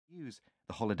use,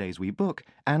 the holidays we book,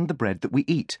 and the bread that we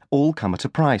eat all come at a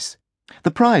price.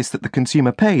 The price that the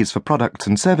consumer pays for products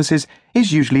and services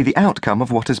is usually the outcome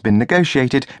of what has been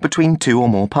negotiated between two or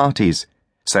more parties.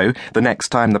 So, the next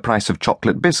time the price of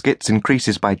chocolate biscuits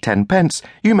increases by 10 pence,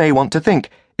 you may want to think,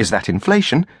 is that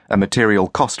inflation, a material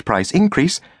cost price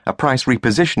increase, a price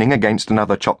repositioning against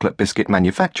another chocolate biscuit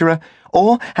manufacturer,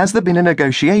 or has there been a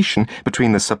negotiation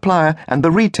between the supplier and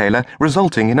the retailer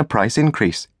resulting in a price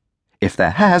increase? If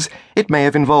there has, it may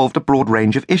have involved a broad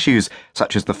range of issues,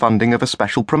 such as the funding of a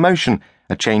special promotion,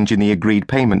 a change in the agreed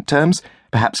payment terms,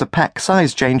 perhaps a pack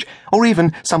size change, or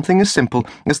even something as simple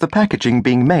as the packaging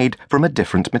being made from a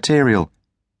different material.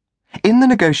 In the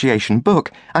negotiation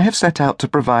book, I have set out to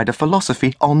provide a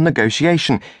philosophy on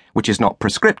negotiation, which is not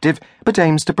prescriptive, but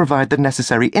aims to provide the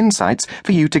necessary insights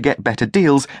for you to get better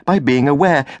deals by being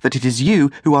aware that it is you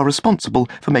who are responsible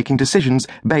for making decisions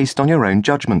based on your own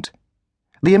judgment.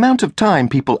 The amount of time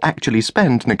people actually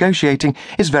spend negotiating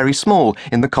is very small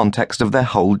in the context of their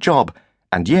whole job,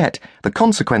 and yet the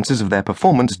consequences of their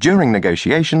performance during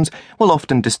negotiations will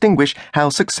often distinguish how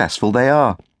successful they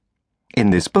are. In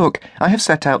this book, I have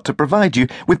set out to provide you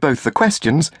with both the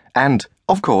questions and,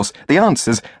 of course, the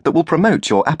answers that will promote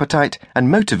your appetite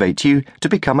and motivate you to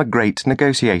become a great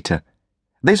negotiator.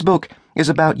 This book is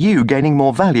about you gaining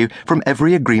more value from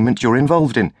every agreement you're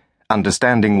involved in,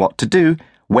 understanding what to do,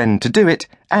 when to do it,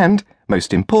 and,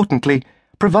 most importantly,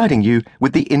 providing you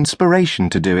with the inspiration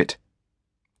to do it.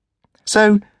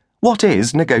 So, what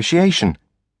is negotiation?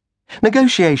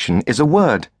 Negotiation is a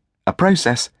word, a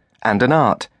process, and an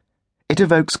art. It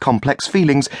evokes complex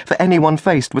feelings for anyone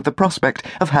faced with the prospect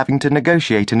of having to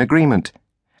negotiate an agreement.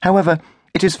 However,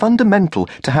 it is fundamental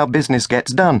to how business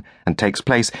gets done and takes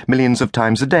place millions of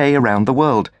times a day around the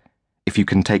world. If you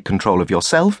can take control of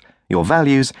yourself, your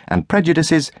values and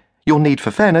prejudices, your need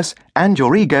for fairness, and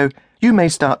your ego, you may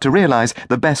start to realize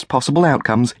the best possible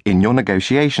outcomes in your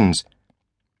negotiations.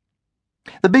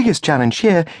 The biggest challenge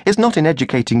here is not in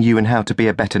educating you in how to be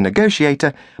a better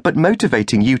negotiator, but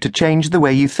motivating you to change the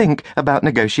way you think about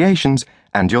negotiations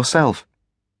and yourself.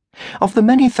 Of the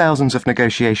many thousands of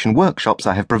negotiation workshops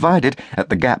I have provided at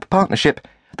the Gap Partnership,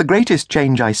 the greatest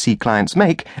change I see clients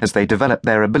make as they develop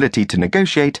their ability to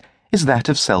negotiate is that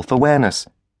of self-awareness.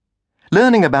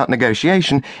 Learning about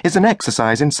negotiation is an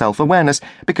exercise in self-awareness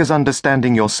because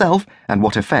understanding yourself and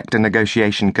what effect a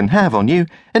negotiation can have on you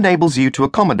enables you to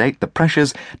accommodate the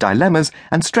pressures, dilemmas,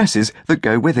 and stresses that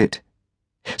go with it.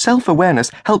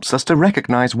 Self-awareness helps us to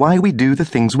recognize why we do the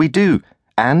things we do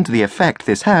and the effect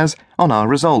this has on our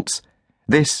results.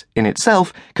 This, in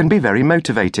itself, can be very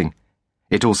motivating.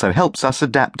 It also helps us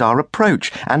adapt our approach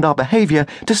and our behavior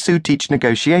to suit each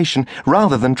negotiation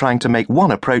rather than trying to make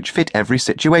one approach fit every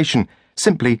situation,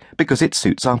 simply because it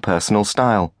suits our personal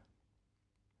style.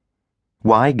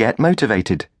 Why get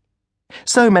motivated?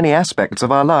 So many aspects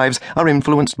of our lives are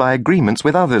influenced by agreements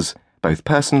with others, both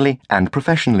personally and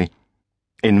professionally.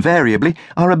 Invariably,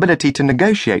 our ability to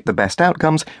negotiate the best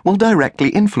outcomes will directly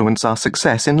influence our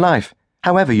success in life,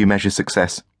 however you measure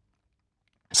success.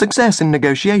 Success in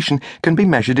negotiation can be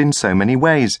measured in so many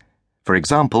ways. For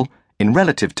example, in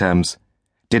relative terms.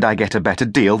 Did I get a better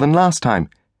deal than last time?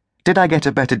 Did I get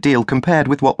a better deal compared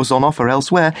with what was on offer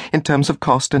elsewhere in terms of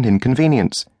cost and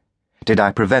inconvenience? Did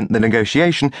I prevent the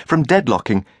negotiation from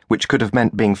deadlocking, which could have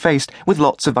meant being faced with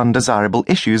lots of undesirable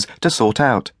issues to sort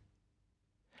out?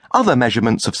 Other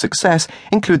measurements of success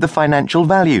include the financial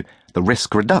value, the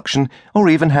risk reduction, or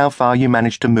even how far you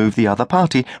managed to move the other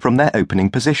party from their opening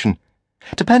position.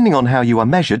 Depending on how you are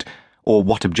measured, or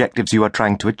what objectives you are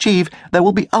trying to achieve, there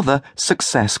will be other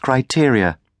success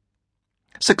criteria.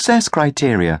 Success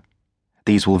criteria.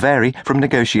 These will vary from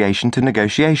negotiation to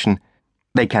negotiation.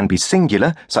 They can be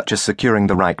singular, such as securing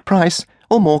the right price,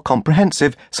 or more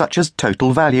comprehensive, such as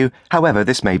total value, however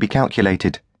this may be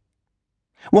calculated.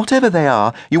 Whatever they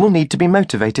are, you will need to be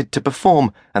motivated to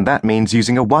perform, and that means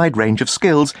using a wide range of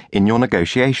skills in your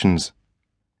negotiations.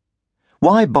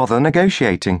 Why bother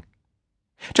negotiating?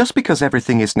 Just because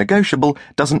everything is negotiable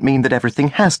doesn't mean that everything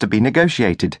has to be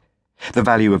negotiated. The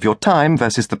value of your time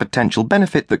versus the potential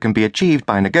benefit that can be achieved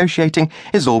by negotiating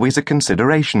is always a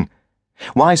consideration.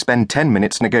 Why spend 10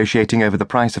 minutes negotiating over the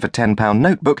price of a £10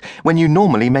 notebook when you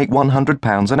normally make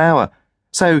 £100 an hour?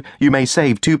 So you may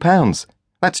save £2.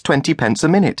 That's 20 pence a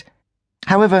minute.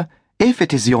 However, if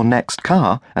it is your next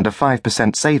car and a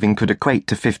 5% saving could equate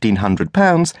to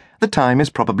 £1,500, the time is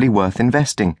probably worth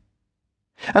investing.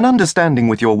 An understanding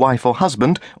with your wife or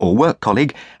husband or work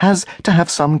colleague has to have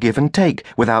some give and take,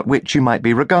 without which you might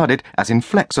be regarded as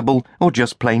inflexible or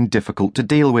just plain difficult to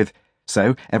deal with.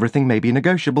 So everything may be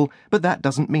negotiable, but that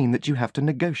doesn't mean that you have to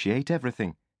negotiate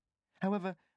everything. However,